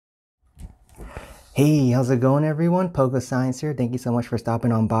Hey, how's it going everyone? Pogo Science here. Thank you so much for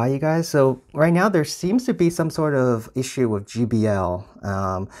stopping on by, you guys. So right now there seems to be some sort of issue with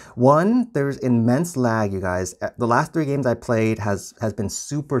GBL. One, there's immense lag, you guys. The last three games I played has been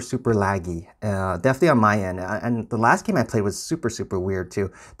super laggy. Definitely on my end. And the last game I played was super weird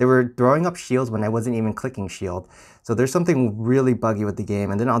too. They were throwing up shields when I wasn't even clicking shield. So there's something really buggy with the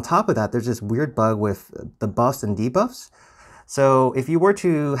game. And then on top of that, there's this weird bug with the buffs and debuffs. So if you were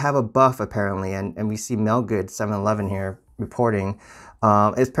to have a buff apparently, and we see Melgood 711 here reporting,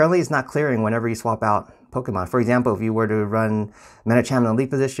 apparently it's not clearing whenever you swap out Pokemon. For example, if you were to run Medicham in the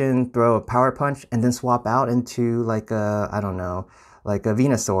lead position, throw a Power Punch, and then swap out into like a, I don't know, like a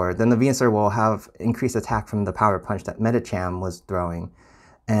Venusaur, then the Venusaur will have increased attack from the Power Punch that Medicham was throwing.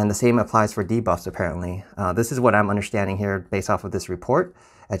 And the same applies for debuffs apparently. This is what I'm understanding here based off of this report.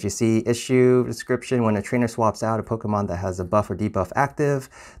 As you see, issue description, when a trainer swaps out a Pokemon that has a buff or debuff active,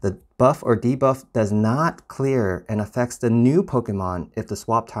 the buff or debuff does not clear and affects the new Pokemon if the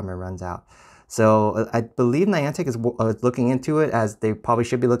swap timer runs out. So I believe Niantic is looking into it, as they probably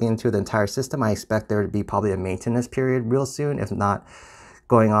should be looking into the entire system. I expect there to be probably a maintenance period real soon, if not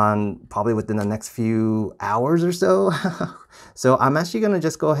going on probably within the next few hours or so. So I'm actually going to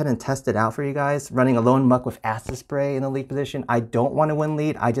just go ahead and test it out for you guys, running a lone muck with acid spray in the lead position. I don't want to win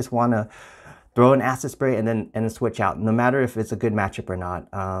lead. I just want to throw an acid spray and then switch out, no matter if it's a good matchup or not.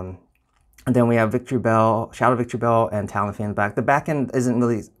 And then we have Victory Bell, Shadow Victory Bell, and Talonflame in the back. The back end isn't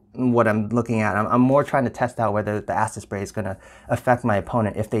really what I'm looking at. I'm more trying to test out whether the acid spray is going to affect my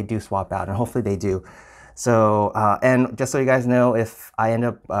opponent if they do swap out, and hopefully they do. So, and just so you guys know, if I end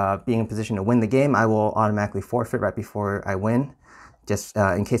up being in position to win the game, I will automatically forfeit right before I win, just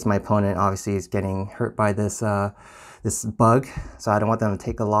in case my opponent obviously is getting hurt by this this bug. So I don't want them to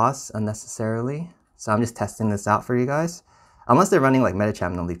take a loss unnecessarily. So I'm just testing this out for you guys, unless they're running like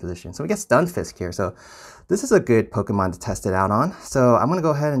Medicham in the lead position. So we get Stunfisk here. So this is a good Pokemon to test it out on. So I'm gonna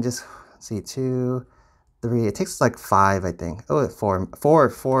go ahead and just see 2, 3. It takes like 5, I think. Oh,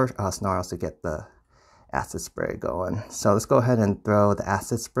 four snarls to get the acid spray going. So let's go ahead and throw the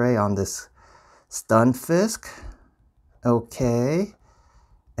acid spray on this Stunfisk. Okay.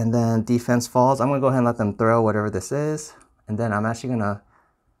 And then defense falls. I'm going to go ahead and let them throw whatever this is. And then I'm actually going to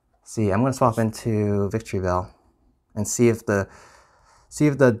see, I'm going to swap into Victory Bell and see if the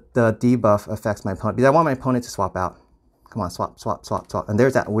debuff affects my opponent, because I want my opponent to swap out. Come on, swap. And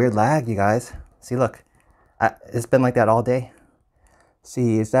there's that weird lag, you guys. See, look. It's been like that all day.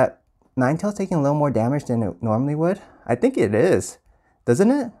 See, is that Ninetales taking a little more damage than it normally would? I think it is. Doesn't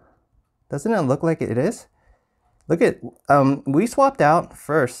it? Doesn't it look like it is? Look at, we swapped out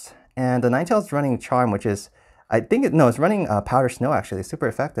first, and the Ninetales is running Charm, which is, I think, it's running Powder Snow actually, super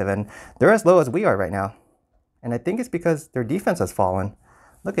effective, and they're as low as we are right now. And I think it's because their defense has fallen.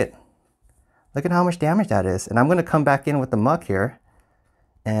 Look at how much damage that is. And I'm going to come back in with the Muck here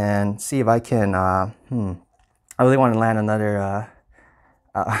and see if I can, I really want to land another,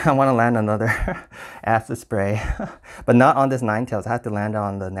 I want to land another acid spray, but not on this Ninetales. I have to land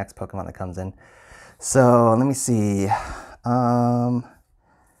on the next Pokemon that comes in. So let me see.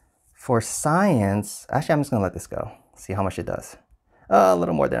 For science, actually, I'm just gonna let this go. See how much it does. A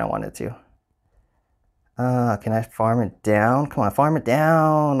little more than I wanted to. Can I farm it down? Come on, farm it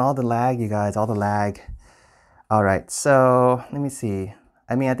down. All the lag, you guys, all the lag. All right, so let me see.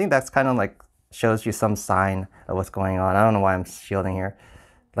 I mean, I think that's kind of like shows you some sign of what's going on. I don't know why I'm shielding here.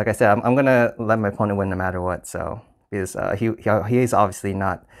 Like I said, I'm gonna let my opponent win no matter what. So because he is obviously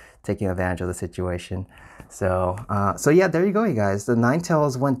not taking advantage of the situation. So so yeah, there you go, you guys. The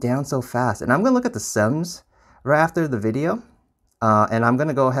Ninetales went down so fast, and I'm gonna look at the sims right after the video, and I'm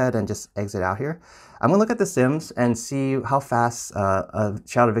gonna go ahead and just exit out here. I'm gonna look at the sims and see how fast a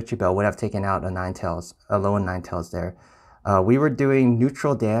Shadow Victory Bell would have taken out a Ninetales, a lone Ninetales there. We were doing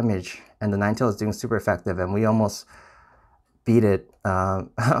neutral damage, and the Ninetales doing super effective, and we almost beat it.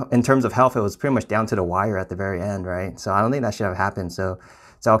 In terms of health, it was pretty much down to the wire at the very end, right? So I don't think that should have happened. So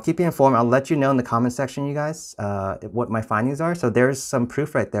I'll keep you informed. I'll let you know in the comment section, you guys, what my findings are. So there's some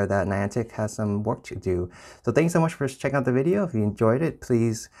proof right there that Niantic has some work to do. So thanks so much for checking out the video. If you enjoyed it,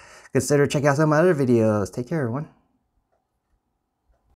 please consider checking out some other videos. Take care, everyone.